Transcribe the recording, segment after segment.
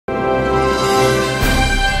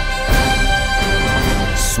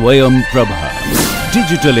Swayam Prabha.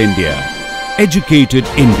 Digital India. Educated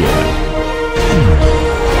India.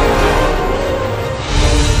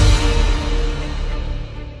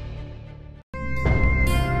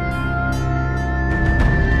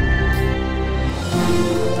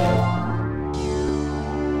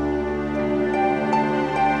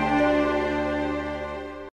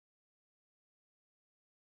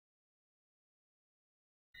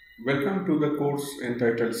 Welcome to the course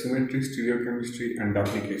entitled Symmetry, Stereochemistry and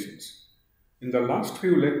Applications. In the last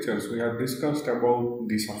few lectures, we have discussed about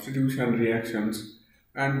the substitution reactions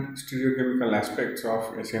and stereochemical aspects of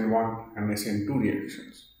SN1 and SN2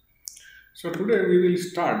 reactions. So today we will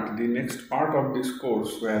start the next part of this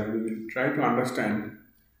course where we will try to understand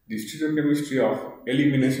the stereochemistry of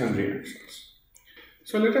elimination reactions.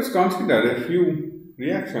 So let us consider a few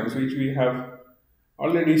reactions which we have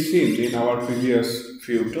already seen in our previous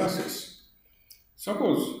few classes.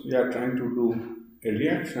 Suppose we are trying to do a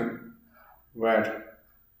reaction where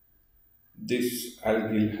this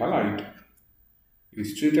alkyl halide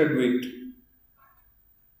is treated with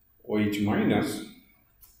OH minus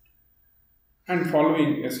and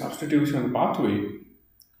following a substitution pathway,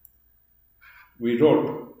 we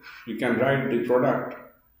can write the product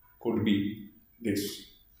could be this.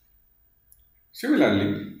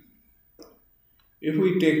 Similarly, if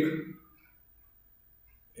we take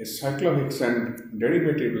a cyclohexane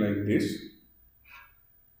derivative like this,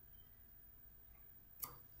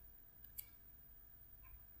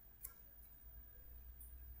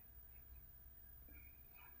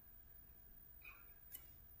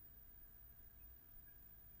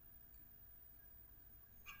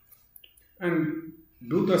 and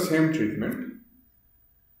do the same treatment,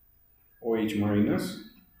 OH minus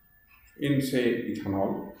in say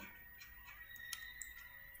ethanol,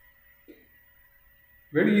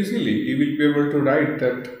 very easily you will be able to write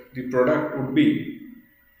that the product would be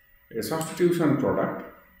a substitution product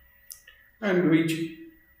and which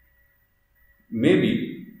may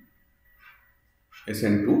be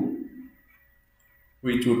SN2,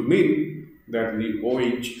 which would mean that the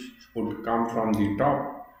OH would come from the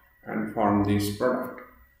top and form this product.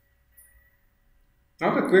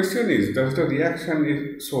 Now the question is, does the reaction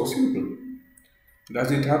is so simple?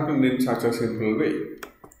 Does it happen in such a simple way?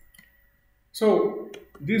 So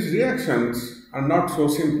these reactions are not so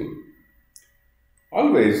simple.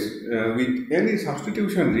 Always with any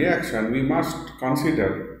substitution reaction we must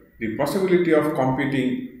consider the possibility of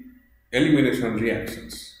competing elimination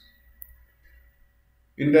reactions.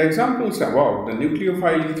 In the examples above, the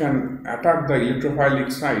nucleophile can attack the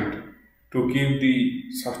electrophilic site to give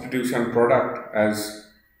the substitution product as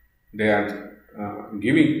they are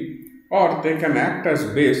giving, or they can act as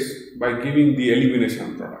base by giving the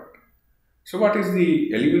elimination product. So what is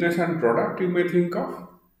the elimination product you may think of?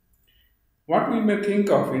 What we may think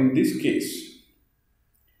of in this case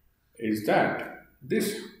is that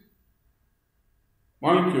this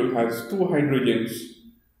molecule has two hydrogens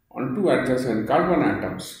on two adjacent carbon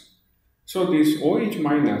atoms. So this OH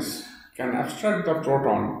minus can abstract the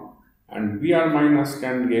proton and Br minus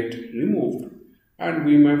can get removed and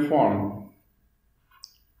we may form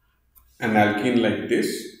an alkene like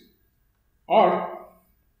this, or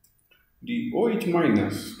the OH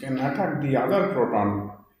minus can attack the other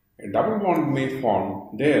proton, a double bond may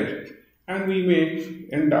form there and we may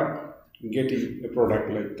end up getting a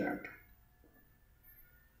product like that.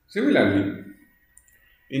 Similarly,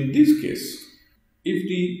 in this case, if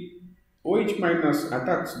the OH minus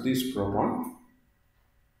attacks this proton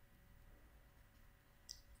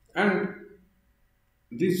and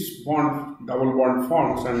this double bond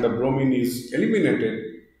forms and the bromine is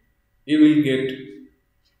eliminated, you will get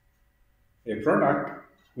a product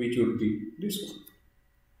which would be this one.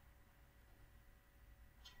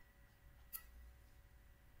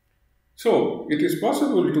 So it is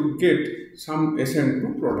possible to get some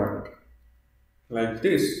SN2 product like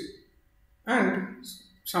this and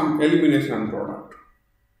some elimination product.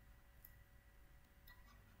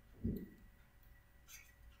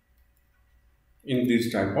 In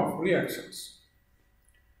these type of reactions.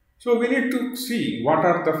 So we need to see what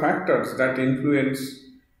are the factors that influence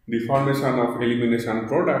the formation of elimination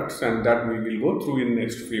products, and that we will go through in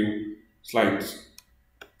next few slides.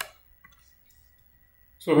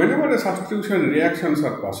 So whenever the substitution reactions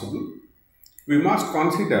are possible, we must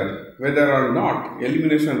consider whether or not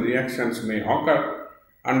elimination reactions may occur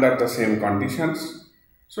under the same conditions.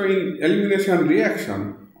 So in elimination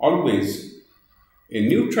reaction, always a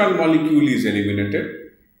neutral molecule is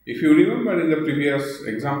eliminated. If you remember in the previous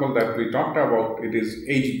example that we talked about, it is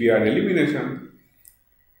HBr elimination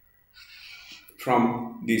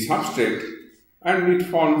from the substrate and it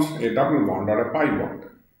forms a double bond or a pi bond.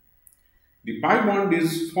 the pi bond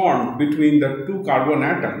is formed between the two carbon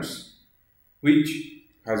atoms, which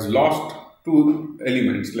has lost two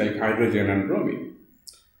elements like hydrogen and bromine.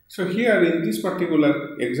 So here in this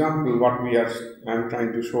particular example, what I am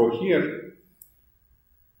trying to show here,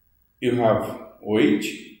 you have OH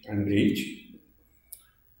and H.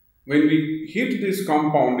 When we heat this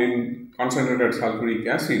compound in concentrated sulfuric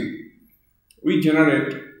acid, we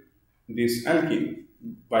generate this alkene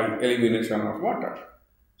by elimination of water.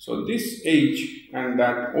 So this H and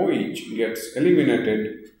that OH gets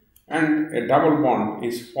eliminated and a double bond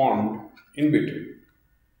is formed in between.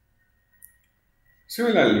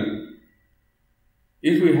 Similarly,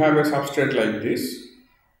 if we have a substrate like this,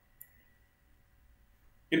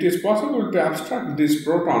 it is possible to abstract this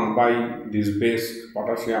proton by this base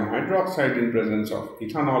potassium hydroxide in presence of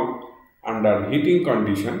ethanol under heating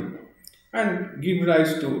condition and give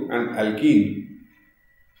rise to an alkene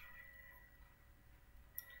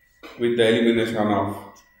with the elimination of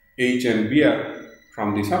H and Br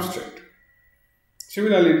from the substrate.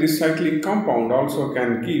 Similarly, this cyclic compound also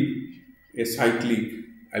can give a cyclic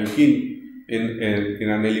alkene in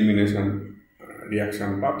an elimination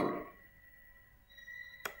reaction pathway.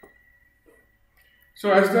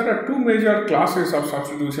 So as there are two major classes of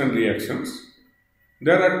substitution reactions,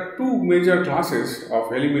 there are two major classes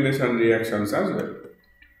of elimination reactions as well.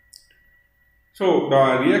 So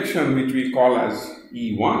the reaction which we call as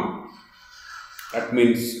E1, that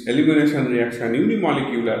means elimination reaction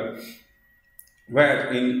unimolecular,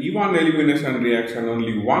 where in E1 elimination reaction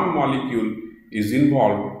only one molecule is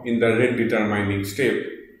involved in the rate determining step,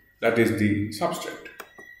 that is the substrate.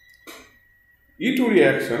 E2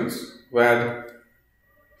 reactions, where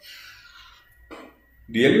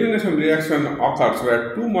the elimination reaction occurs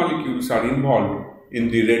where two molecules are involved in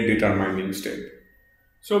the rate determining step.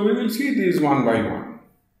 So we will see these one by one.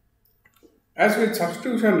 As with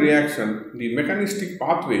substitution reaction, the mechanistic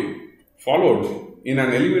pathway followed in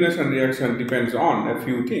an elimination reaction depends on a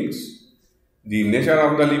few things. The nature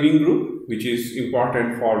of the leaving group, which is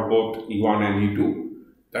important for both E1 and E2.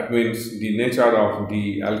 That means the nature of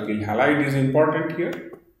the alkyl halide is important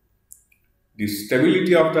here. The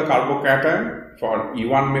stability of the carbocation for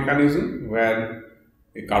E1 mechanism, where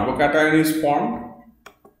a carbocation is formed,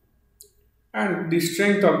 and the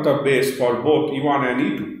strength of the base for both E1 and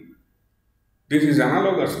E2. This is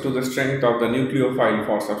analogous to the strength of the nucleophile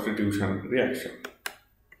for substitution reaction.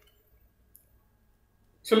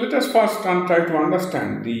 So let us first try to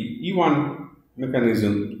understand the E1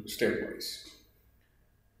 mechanism stepwise.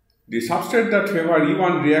 The substrate that favor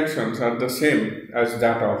E1 reactions are the same as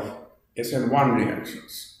that of SN1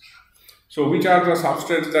 reactions. So which are the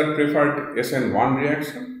substrates that preferred SN1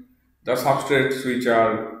 reaction? The substrates which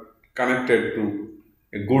are connected to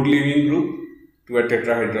a good leaving group, to a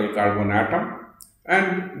tetrahedral carbon atom,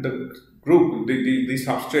 and the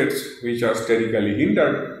substrates which are sterically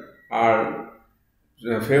hindered are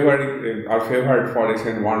favored for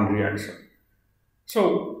SN1 reaction.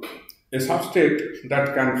 So a substrate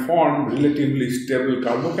that can form relatively stable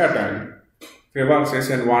carbocation favors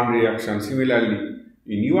SN1 reaction. Similarly,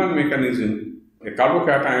 in E1 mechanism, a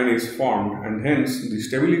carbocation is formed, and hence the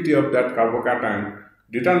stability of that carbocation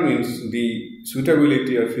determines the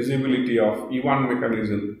suitability or feasibility of E1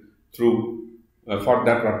 mechanism for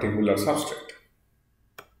that particular substrate.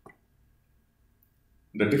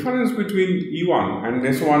 The difference between E1 and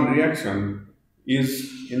S1 reaction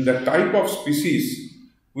is in the type of species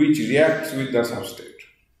which reacts with the substrate.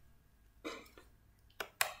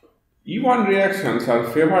 E1 reactions are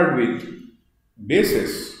favored with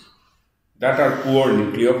bases that are poor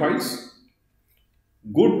nucleophiles.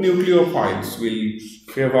 Good nucleophiles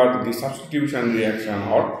will favor the substitution reaction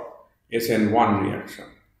or SN1 reaction.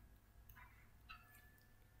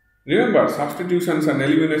 Remember, substitutions and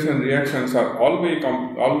elimination reactions are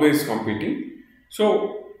always competing.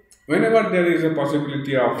 So, whenever there is a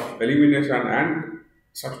possibility of elimination and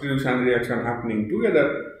substitution reaction happening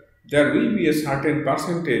together, there will be a certain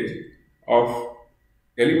percentage of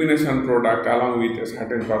elimination product along with a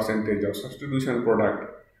certain percentage of substitution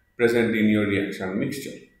product present in your reaction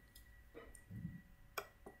mixture.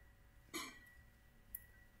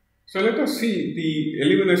 So let us see the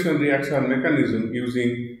elimination reaction mechanism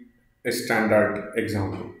using a standard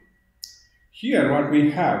example. Here what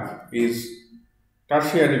we have is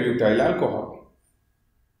tertiary butyl alcohol.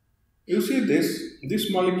 You see this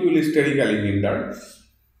molecule is sterically hindered.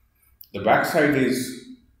 The backside is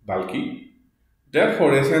bulky.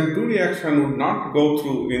 Therefore, SN2 reaction would not go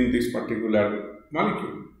through in this particular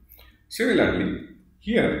molecule. Similarly,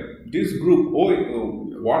 here this group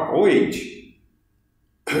OH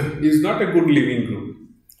is not a good leaving group.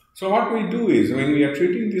 So what we do is, when we are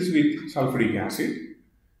treating this with sulfuric acid,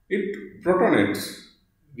 it protonates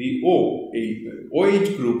the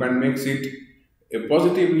OH group and makes it a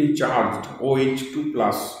positively charged OH2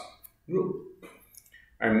 plus group.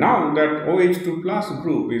 And now that OH2 plus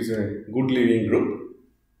group is a good leaving group.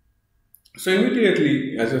 So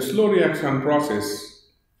immediately, as a slow reaction process,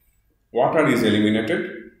 water is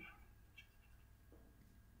eliminated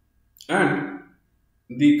and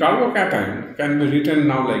the carbocation can be written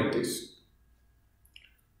now like this.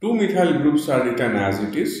 Two methyl groups are written as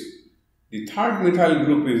it is. The third methyl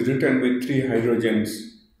group is written with 3 hydrogens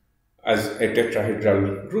as a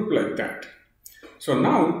tetrahedral group like that. So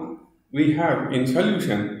now we have in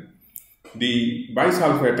solution the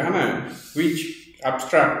bisulfate anion, which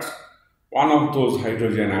abstracts one of those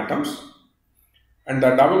hydrogen atoms, and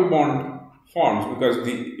the double bond forms because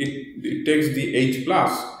it takes the H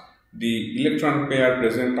plus, the electron pair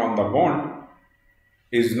present on the bond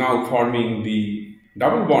is now forming the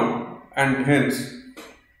double bond, and hence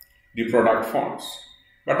the product forms.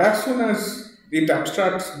 But as soon as it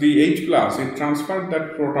abstracts the H plus, it transfers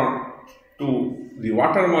that proton to the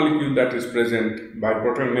water molecule that is present by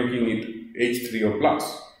proton making it H3O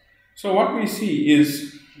plus. So what we see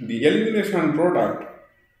is the elimination product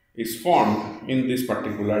is formed in this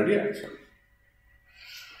particular reaction.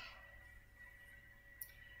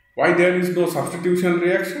 Why there is no substitution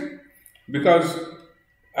reaction? Because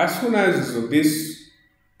as soon as this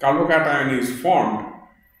carbocation is formed,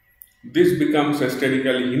 this becomes a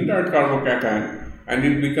sterically hindered carbocation, and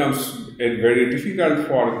it becomes very difficult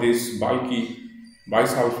for this bulky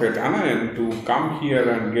bisulfate anion to come here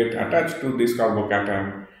and get attached to this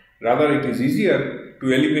carbocation. Rather, it is easier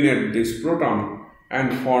to eliminate this proton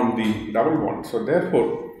and form the double bond. So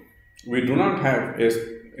therefore, we do not have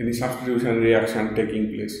any substitution reaction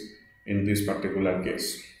taking place in this particular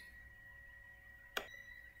case.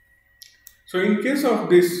 So in case of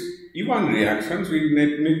this even reactions, we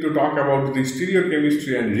need to talk about the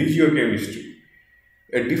stereochemistry and regiochemistry.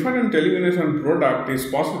 A different elimination product is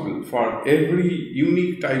possible for every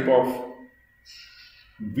unique type of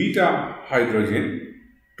beta hydrogen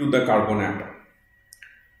to the carbon atom.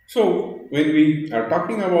 So when we are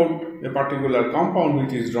talking about a particular compound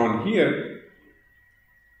which is drawn here,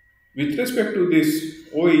 with respect to this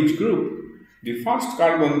OH group, the first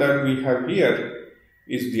carbon that we have here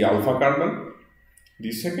is the alpha carbon.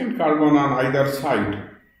 The second carbon on either side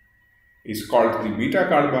is called the beta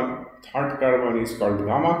carbon, third carbon is called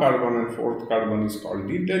gamma carbon, and fourth carbon is called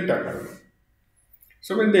the delta carbon.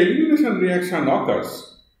 So when the elimination reaction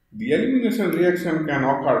occurs, the elimination reaction can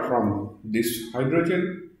occur from this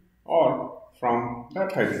hydrogen or from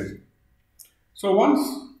that hydrogen. So once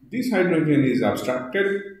this hydrogen is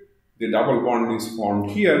abstracted, the double bond is formed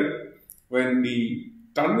here. When the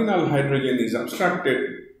terminal hydrogen is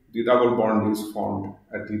abstracted, the double bond is formed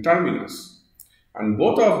at the terminus, and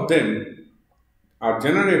both of them are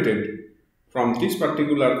generated from this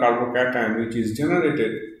particular carbocation, which is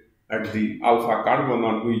generated at the alpha carbon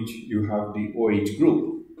on which you have the OH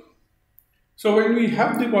group. So when we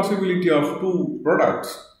have the possibility of two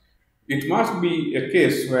products, it must be a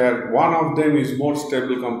case where one of them is more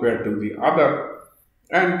stable compared to the other,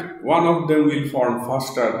 and one of them will form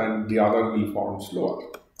faster and the other will form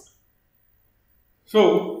slower.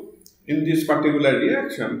 So in this particular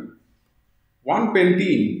reaction, one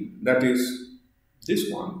pentene, that is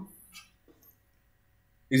this one,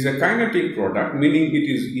 is a kinetic product, meaning it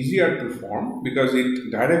is easier to form because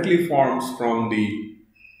it directly forms from the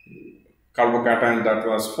carbocation that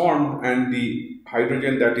was formed, and the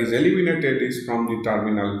hydrogen that is eliminated is from the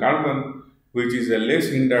terminal carbon, which is a less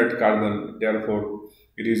hindered carbon. Therefore,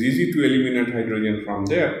 it is easy to eliminate hydrogen from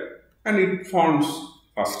there and it forms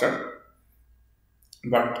faster.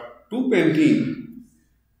 But 2-pentene,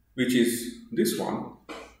 which is this one,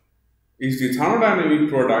 is the thermodynamic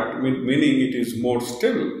product, meaning it is more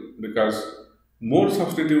stable because more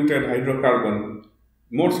substituted hydrocarbon,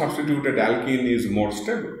 more substituted alkene is more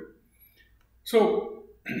stable. So,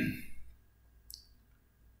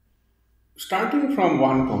 starting from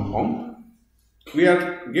one compound, we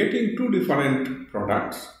are getting two different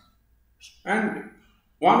products, and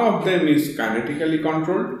one of them is kinetically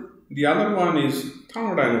controlled, the other one is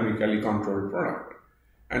thermodynamically controlled product.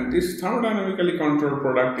 And this thermodynamically controlled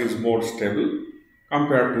product is more stable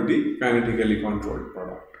compared to the kinetically controlled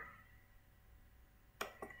product.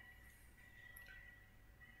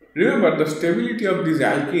 Remember, the stability of these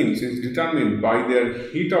alkenes is determined by their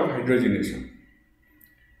heat of hydrogenation.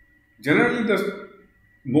 Generally, the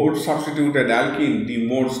more substituted alkene, the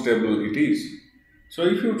more stable it is. So,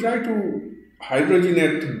 if you try to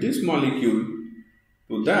hydrogenate this molecule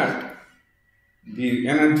to that, the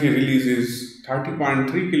energy release is 30.3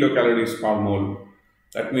 kilocalories per mole.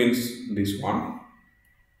 That means this one.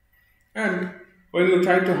 And when you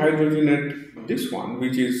try to hydrogenate this one,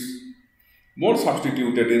 which is more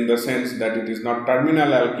substituted in the sense that it is not terminal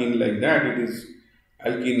alkene like that, it is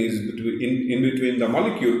alkene is in between the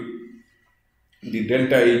molecule, the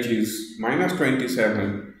delta H is minus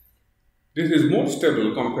 27. This is more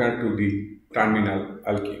stable compared to the terminal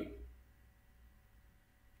alkene.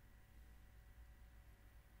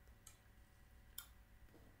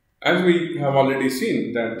 As we have already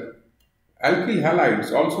seen that alkyl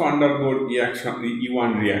halides also undergo reaction, the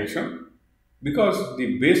E1 reaction, because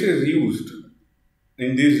the bases used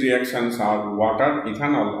in these reactions are water,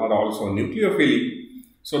 ethanol are also nucleophilic,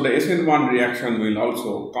 so the SN1 reaction will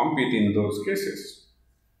also compete in those cases.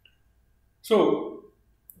 So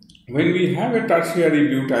when we have a tertiary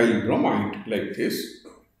butyl bromide like this,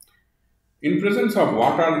 in presence of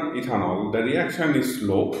water ethanol, the reaction is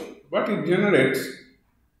slow, but it generates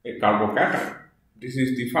a carbocation. This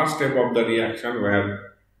is the first step of the reaction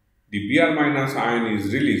where the Br minus ion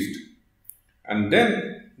is released, and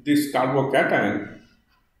then this carbocation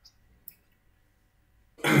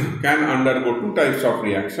can undergo two types of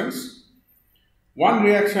reactions. One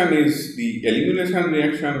reaction is the elimination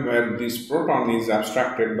reaction, where this proton is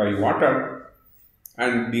abstracted by water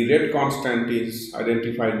and the rate constant is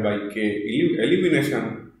identified by K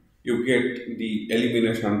elimination. You get the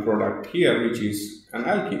elimination product here, which is an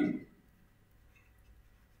alkene.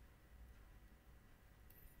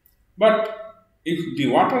 But if the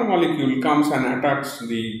water molecule comes and attacks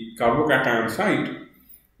the carbocation site,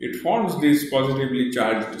 it forms this positively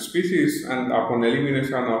charged species, and upon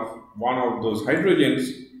elimination of one of those hydrogens,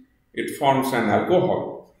 it forms an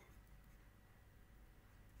alcohol,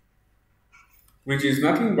 which is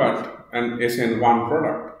nothing but an SN1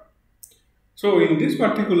 product. So in this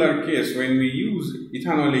particular case, when we use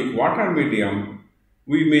ethanolic water medium,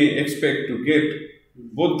 we may expect to get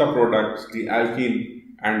both the products, the alkene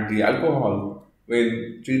and the alcohol,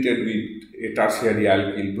 when treated with a tertiary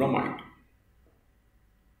alkyl bromide.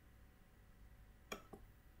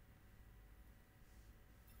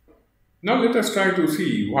 Now let us try to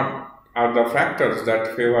see what are the factors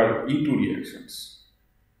that favor E2 reactions.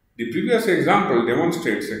 The previous example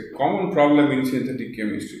demonstrates a common problem in synthetic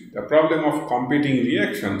chemistry, the problem of competing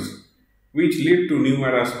reactions which lead to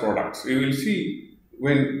numerous products. We will see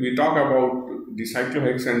when we talk about the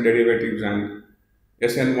cyclohexane derivatives and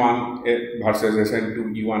SN1 versus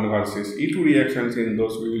SN2, E1 versus E2 reactions. In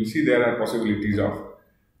those we will see there are possibilities of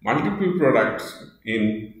multiple products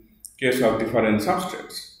in case of different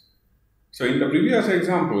substrates. So in the previous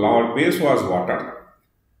example, our base was water,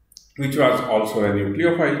 which was also a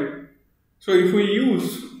nucleophile. So if we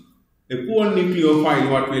use a poor nucleophile,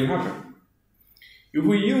 what will happen? If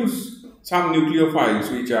we use some nucleophiles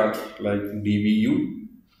which are like DBU,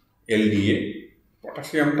 LDA,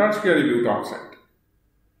 potassium tertiary butoxide,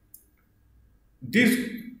 these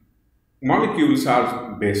molecules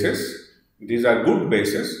are bases, these are good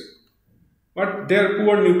bases, but they are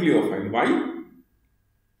poor nucleophile. Why?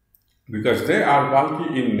 Because they are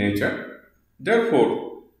bulky in nature,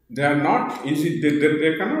 therefore they are not easy.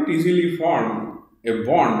 They cannot easily form a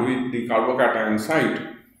bond with the carbocation site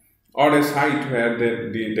or a site where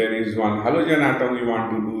there is one halogen atom you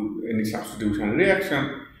want to do any substitution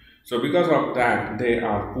reaction. So because of that, they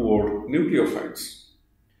are poor nucleophiles.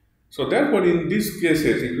 So therefore, in these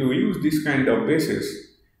cases, if you use this kind of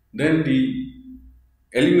basis, then the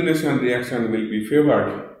elimination reaction will be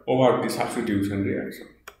favored over the substitution reaction.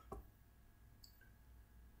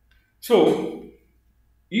 So,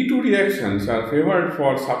 E2 reactions are favored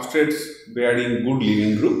for substrates bearing good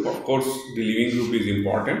leaving group. Of course, the leaving group is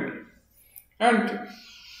important, and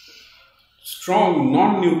strong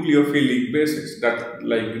non-nucleophilic bases that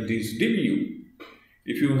like this DBU.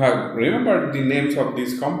 If you have remembered the names of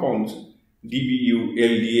these compounds, DBU,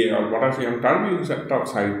 LDA or potassium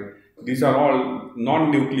terbium, these are all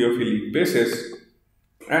non-nucleophilic bases,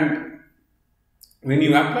 and when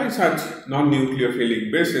you apply such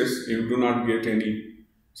non-nucleophilic bases, you do not get any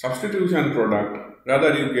substitution product,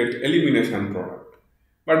 rather you get elimination product.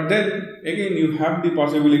 But then again you have the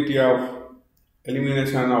possibility of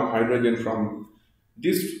elimination of hydrogen from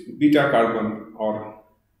this beta carbon or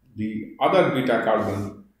the other beta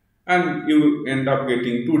carbon, and you end up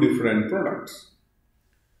getting two different products.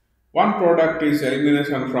 One product is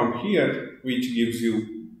elimination from here, which gives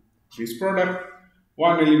you this product.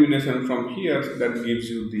 One elimination from here that gives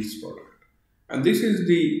you this product. And this is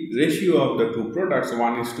the ratio of the two products,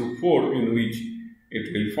 1:4, in which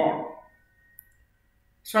it will form.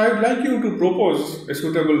 So I would like you to propose a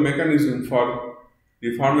suitable mechanism for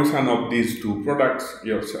the formation of these two products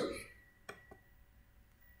yourself.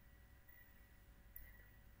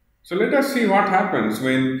 So let us see what happens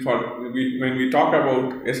when we talk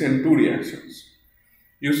about SN2 reactions.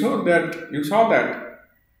 You saw that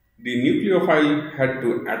the nucleophile had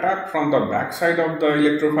to attack from the backside of the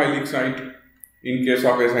electrophilic site in case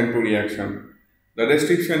of SN2 reaction. The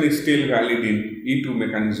restriction is still valid in E2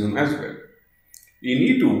 mechanism as well. In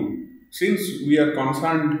E2, since we are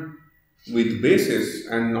concerned with bases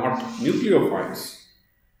and not nucleophiles,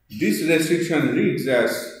 this restriction reads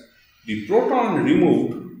as the proton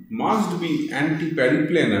removed must be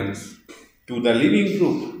anti-periplanar to the leaving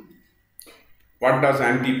group. What does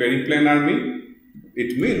anti-periplanar mean?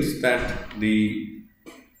 It means that the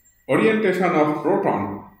orientation of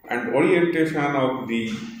proton and orientation of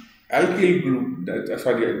the alkyl group,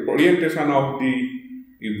 orientation of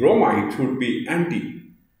the bromide should be anti.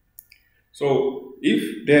 So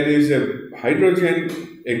if there is a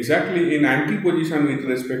hydrogen exactly in anti position with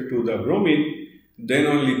respect to the bromine, then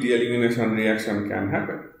only the elimination reaction can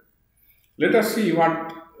happen. Let us see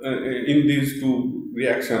what in these two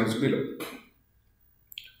reactions below.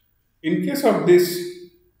 In case of this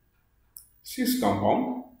cis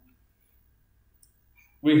compound,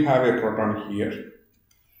 we have a proton here,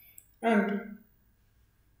 and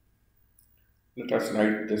let us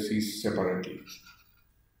write the cis separately.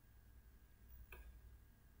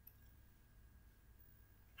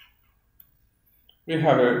 We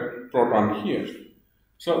have a proton here.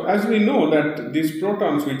 So as we know that these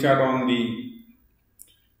protons which are on the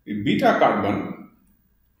beta carbon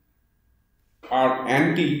are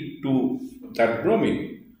anti to that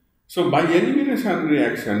bromine. So by elimination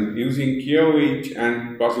reaction using KOH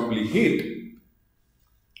and possibly heat,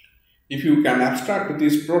 if you can abstract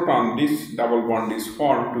this proton, this double bond is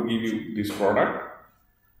formed to give you this product,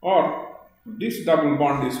 or this double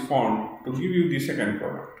bond is formed to give you the second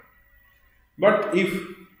product. But if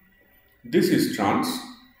this is trans,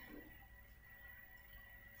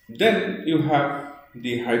 then you have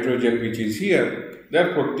the hydrogen which is here.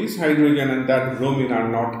 Therefore, this hydrogen and that bromine are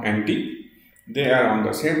not anti. They are on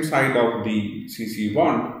the same side of the CC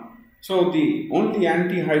bond. So the only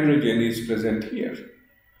anti-hydrogen is present here.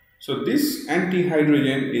 So this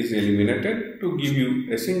anti-hydrogen is eliminated to give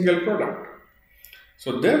you a single product.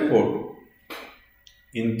 So therefore,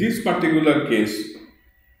 in this particular case,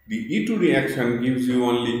 the E2 reaction gives you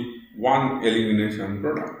only one elimination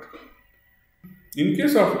product. In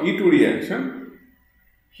case of E2 reaction,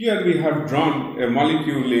 here we have drawn a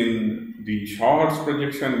molecule in the Schauer's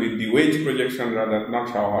projection with the wedge projection, rather not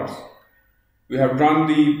Schauer's. We have drawn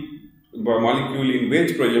the molecule in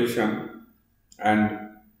wedge projection, and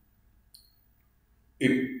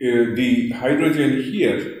the hydrogen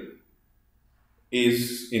here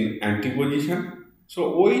is in anti-position.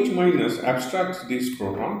 So OH minus abstracts this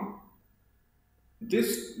proton.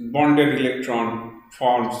 This bonded electron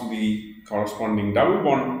forms the corresponding double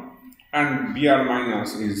bond, and Br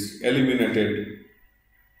minus is eliminated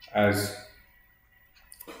as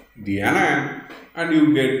the anion, and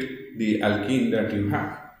you get the alkene that you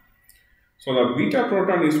have. So the beta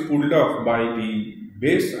proton is pulled off by the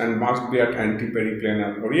base and must be at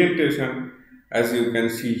anti-periplanar orientation, as you can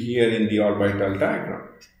see here in the orbital diagram.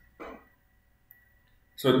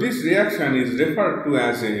 So this reaction is referred to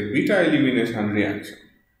as a beta elimination reaction.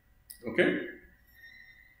 Okay.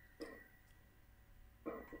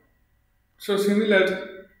 So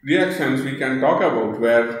similar reactions we can talk about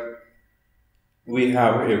where we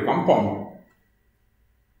have a compound.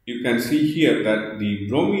 You can see here that the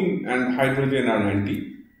bromine and hydrogen are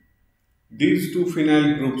anti. These two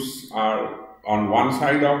phenyl groups are on one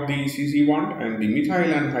side of the CC bond, and the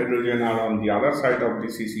methyl and hydrogen are on the other side of the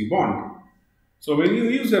CC bond. So when you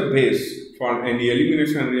use a base for any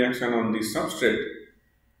elimination reaction on this substrate,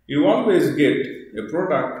 you always get a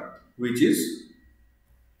product which is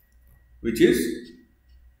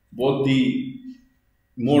both the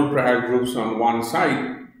more prior groups on one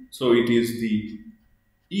side, so it is the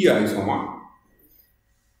E isomer.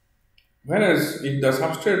 Whereas if the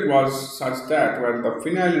substrate was such that where the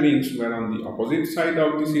phenyl rings were on the opposite side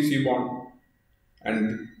of the CC bond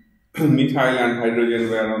and methyl and hydrogen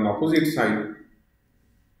were on the opposite side,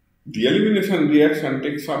 the elimination reaction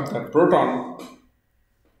takes up that proton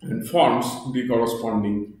and forms the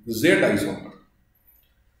corresponding Z isomer.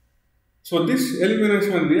 So this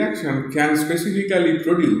elimination reaction can specifically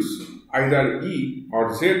produce either E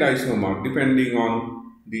or Z isomer depending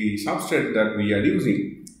on the substrate that we are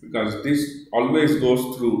using, because this always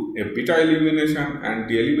goes through a beta elimination and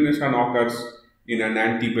the elimination occurs in an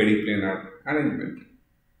anti-periplanar arrangement.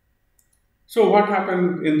 So what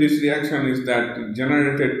happened in this reaction is that it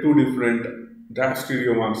generated two different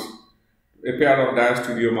diastereomers, a pair of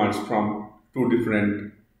diastereomers from two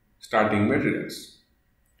different starting materials.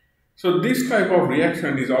 So this type of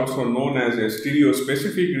reaction is also known as a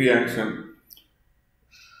stereospecific reaction.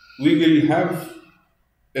 We will have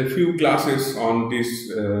a few classes on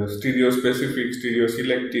this stereospecific,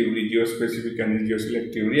 stereoselective, regiospecific and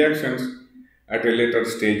regioselective reactions at a later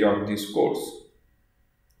stage of this course.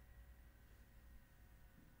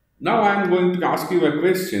 Now I am going to ask you a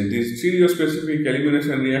question. This stereospecific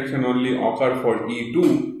elimination reaction only occur for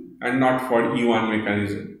E2 and not for E1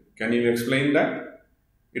 mechanism. Can you explain that?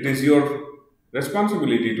 It is your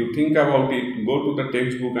responsibility to think about it, go to the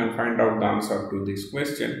textbook and find out the answer to this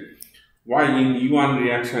question. Why in E1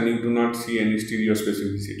 reaction you do not see any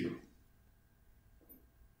stereospecificity?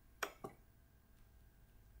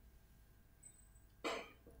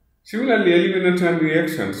 Similarly, elimination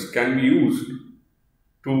reactions can be used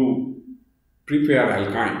to prepare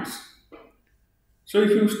alkynes. So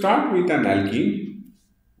if you start with an alkene,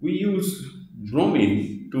 we use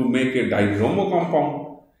bromine to make a dibromo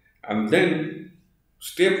compound, and then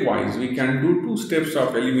stepwise we can do two steps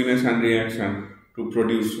of elimination reaction to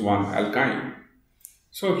produce one alkyne.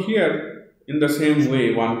 So here in the same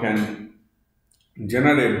way one can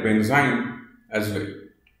generate benzene as well.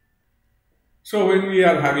 So when we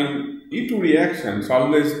are having E2 reactions,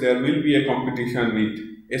 always there will be a competition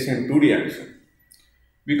with SN2 reaction.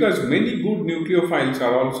 Because many good nucleophiles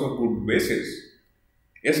are also good bases,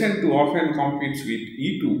 SN2 often competes with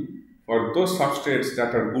E2 for those substrates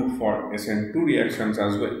that are good for SN2 reactions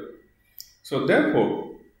as well. So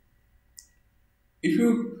therefore, if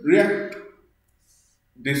you react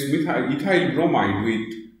this ethyl bromide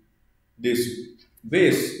with this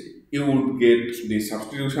base, you would get the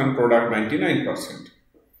substitution product 99%,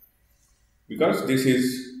 because this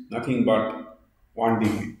is nothing but 1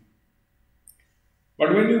 degree.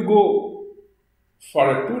 But when you go for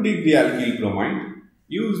a 2 degree alkyl bromide,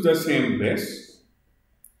 use the same base,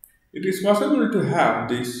 it is possible to have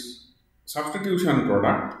this substitution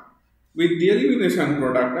product with the elimination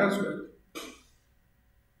product as well.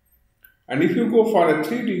 And if you go for a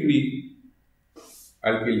 3 degree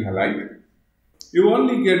alkyl halide, you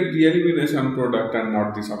only get the elimination product and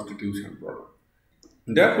not the substitution product.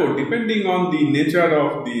 Therefore, depending on the nature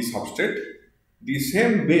of the substrate, the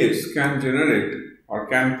same base can generate or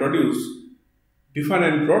can produce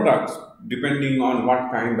different products depending on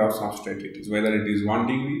what kind of substrate it is, whether it is 1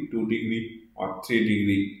 degree, 2 degree or 3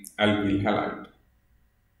 degree alkyl halide.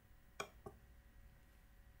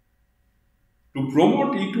 To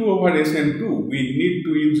promote E2 over SN2, we need to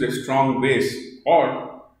use a strong base or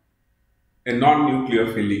a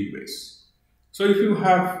non-nucleophilic base. So if you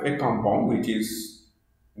have a compound which is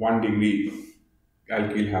 1 degree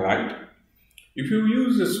alkyl halide, if you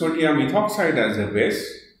use the sodium ethoxide as a base,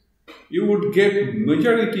 you would get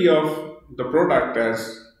majority of the product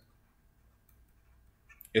as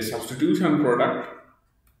a substitution product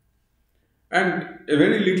and a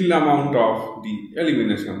very little amount of the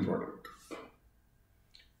elimination product.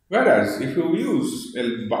 Whereas if you use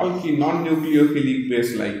a bulky non-nucleophilic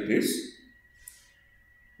base like this,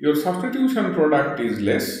 your substitution product is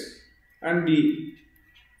less and the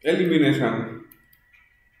elimination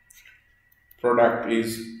product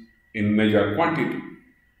is in major quantity.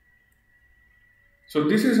 So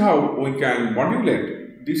this is how we can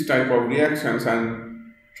modulate this type of reactions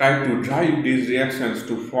and try to drive these reactions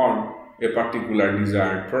to form a particular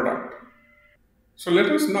desired product. So let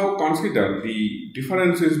us now consider the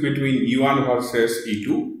differences between E1 versus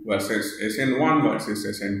E2 versus SN1 versus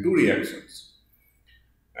SN2 reactions.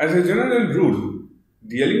 As a general rule,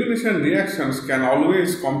 the elimination reactions can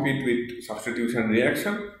always compete with substitution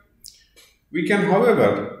reaction. We can,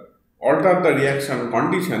 however, alter the reaction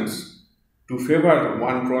conditions to favor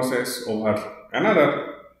one process over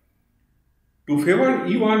another. To favor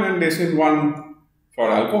E1 and SN1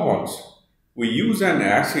 for alcohols, we use an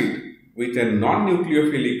acid with a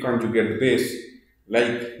non-nucleophilic conjugate base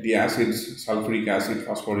like the acids sulfuric acid,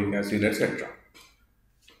 phosphoric acid, etc.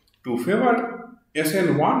 To favor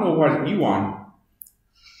SN1 over E1,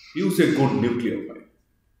 use a good nucleophile.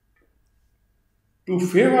 To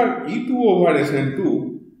favor E2 over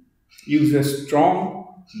SN2, use a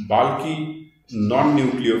strong, bulky,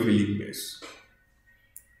 non-nucleophilic base.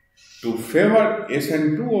 To favor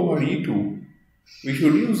SN2 over E2, we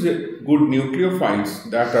should use good nucleophiles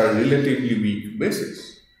that are relatively weak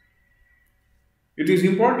bases. It is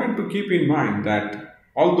important to keep in mind that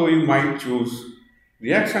although you might choose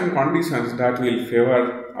reaction conditions that will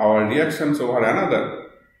favor our reactions over another,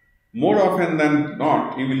 more often than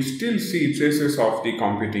not, you will still see traces of the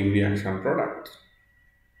competing reaction product.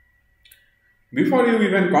 Before you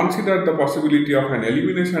even consider the possibility of an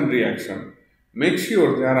elimination reaction, make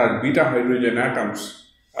sure there are beta hydrogen atoms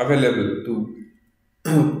available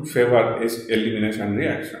to favor elimination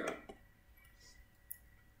reaction.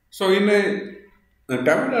 So in a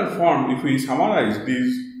tabular form, if we summarize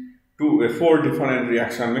these four different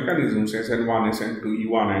reaction mechanisms, SN1, SN2,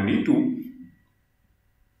 E1 and E2,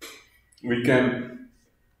 we can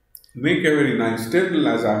make a very nice table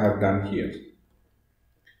as I have done here.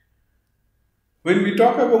 When we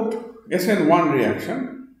talk about SN1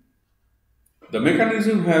 reaction, the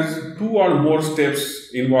mechanism has two or more steps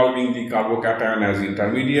involving the carbocation as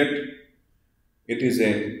intermediate. It is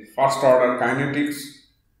a first order kinetics.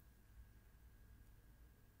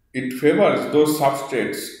 It favors those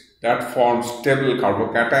substrates that form stable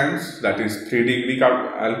carbocations, that is 3-degree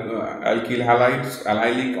alkyl halides,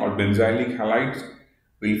 allylic or benzylic halides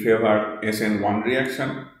will favor SN1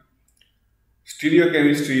 reaction.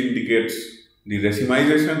 Stereochemistry indicates the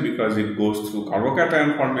racemization because it goes through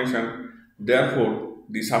carbocation formation. Therefore,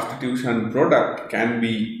 the substitution product can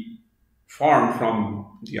be formed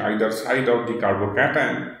from the either side of the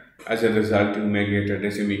carbocation. As a result, you may get a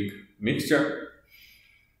racemic mixture.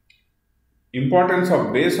 Importance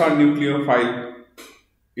of base or nucleophile.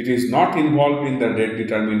 It is not involved in the rate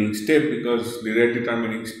determining step because the rate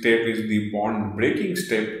determining step is the bond breaking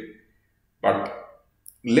step, but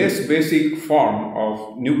less basic form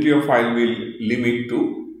of nucleophile will limit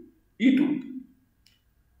to E2.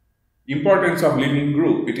 Importance of leaving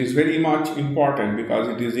group. It is very much important because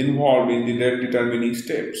it is involved in the rate determining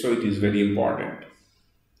step, so it is very important.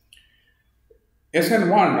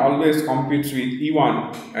 SN1 always competes with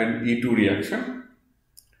E1 and E2 reaction.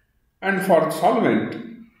 And for solvent,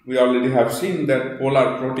 we already have seen that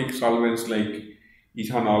polar protic solvents like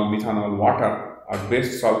ethanol, methanol, water are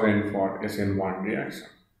best solvent for SN1 reaction.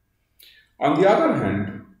 On the other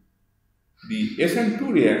hand, the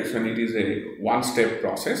SN2 reaction, it is a one-step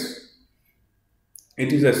process.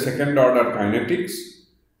 It is a second order kinetics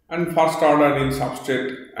and first order in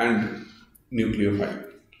substrate and nucleophile.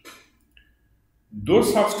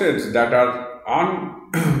 Those substrates that are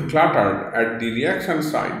uncluttered at the reaction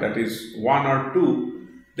site, that is 1 or 2,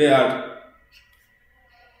 they are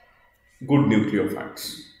good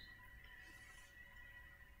nucleophiles.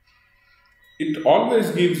 It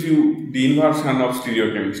always gives you the inversion of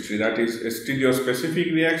stereochemistry, that is a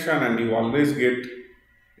stereospecific reaction, and you always get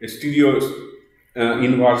a stereo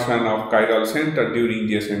inversion of chiral center during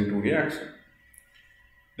the SN2 reaction.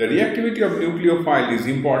 The reactivity of nucleophile is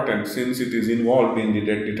important since it is involved in the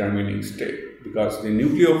rate determining step, because the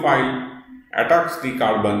nucleophile attacks the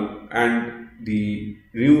carbon and the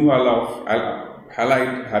removal of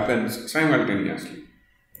halide happens simultaneously.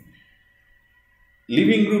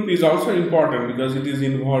 Leaving group is also important because it is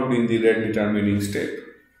involved in the rate determining step.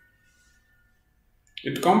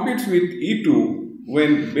 It competes with E2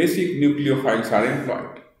 when basic nucleophiles are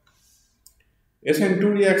employed.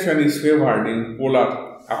 SN2 reaction is favored in polar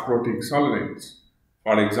aprotic solvents,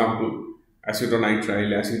 for example,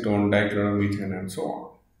 acetonitrile, acetone, dichloromethane, and so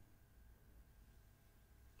on.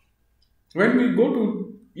 When we go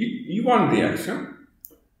to E1 reaction,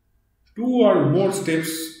 two or more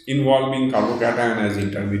steps involving carbocation as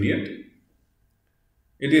intermediate.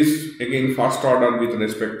 It is again first order with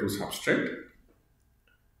respect to substrate.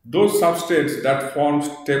 Those substrates that form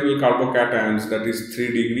stable carbocations, that is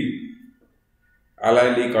 3-degree,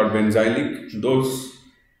 allylic or benzylic, those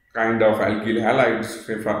kind of alkyl halides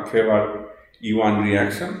favor E1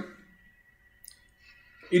 reaction.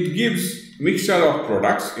 It gives mixture of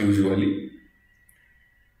products usually,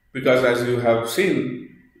 because as you have seen,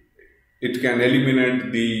 it can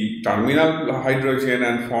eliminate the terminal hydrogen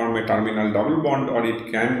and form a terminal double bond, or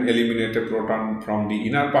it can eliminate a proton from the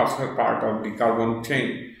inner part of the carbon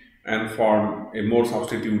chain and form a more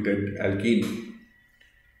substituted alkene.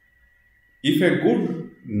 If a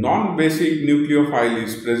good non-basic nucleophile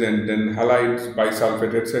is present, then halides,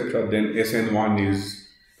 bisulfate, etc., then SN1 is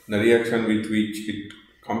the reaction with which it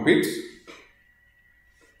competes.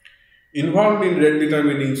 Involved in rate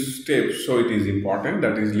determining steps, so it is important,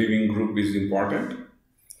 that is leaving group is important.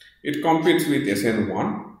 It competes with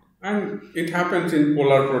SN1 and it happens in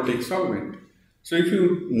polar protic solvent. So if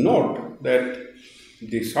you note that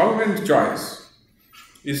the solvent choice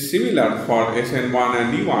is similar for SN1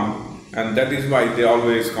 and E1, and that is why they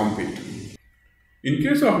always compete. In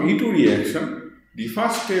case of E2 reaction, the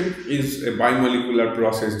first step is a bimolecular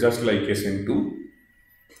process just like SN2.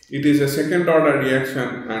 It is a second order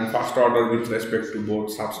reaction and first order with respect to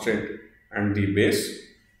both substrate and the base.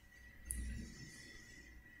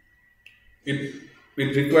 It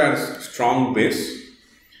requires strong base,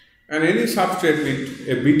 And any substrate with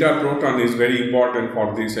a beta proton is very important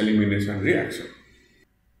for this elimination reaction.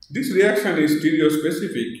 This reaction is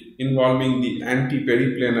stereospecific, involving the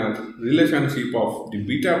anti-periplanar relationship of the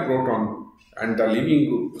beta proton and the leaving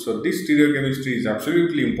group. So this stereochemistry is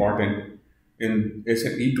absolutely important in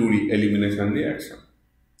E2 elimination reaction.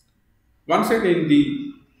 Once again,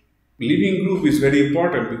 the leaving group is very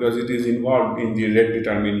important because it is involved in the rate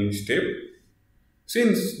determining step.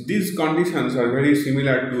 Since these conditions are very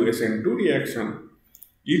similar to SN2 reaction,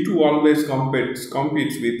 E2 always competes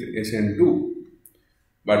with SN2.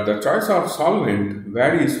 But the choice of solvent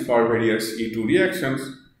varies for various E2 reactions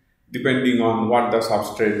depending on what the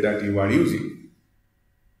substrate that you are using.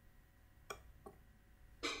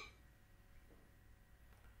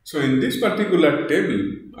 So in this particular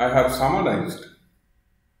table, I have summarized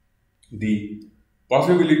the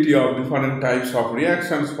possibility of different types of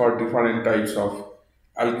reactions for different types of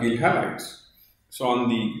alkyl halides. So on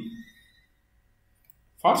the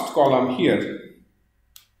first column here,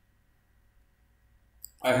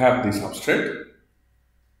 I have the substrate,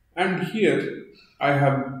 and here I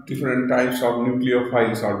have different types of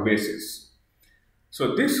nucleophiles or bases.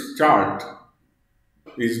 So this chart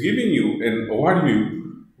is giving you an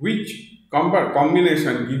overview which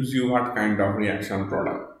combination gives you what kind of reaction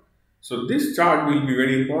product. So this chart will be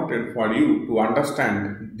very important for you to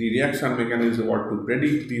understand the reaction mechanism or to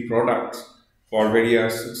predict the products for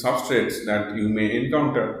various substrates that you may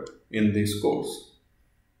encounter in this course.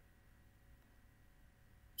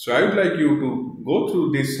 So I would like you to go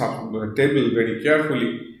through this table very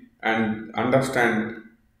carefully and understand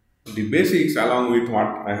the basics along with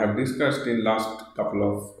what I have discussed in last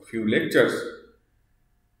few lectures.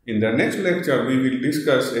 In the next lecture, we will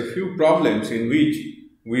discuss a few problems in which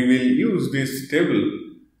we will use this table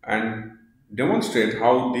and demonstrate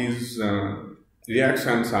how these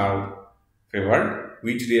reactions are favored,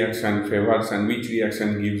 which reaction favors and which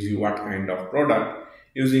reaction gives you what kind of product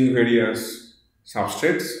using various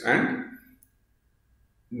substrates and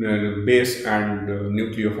base and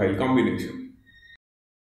nucleophile combination.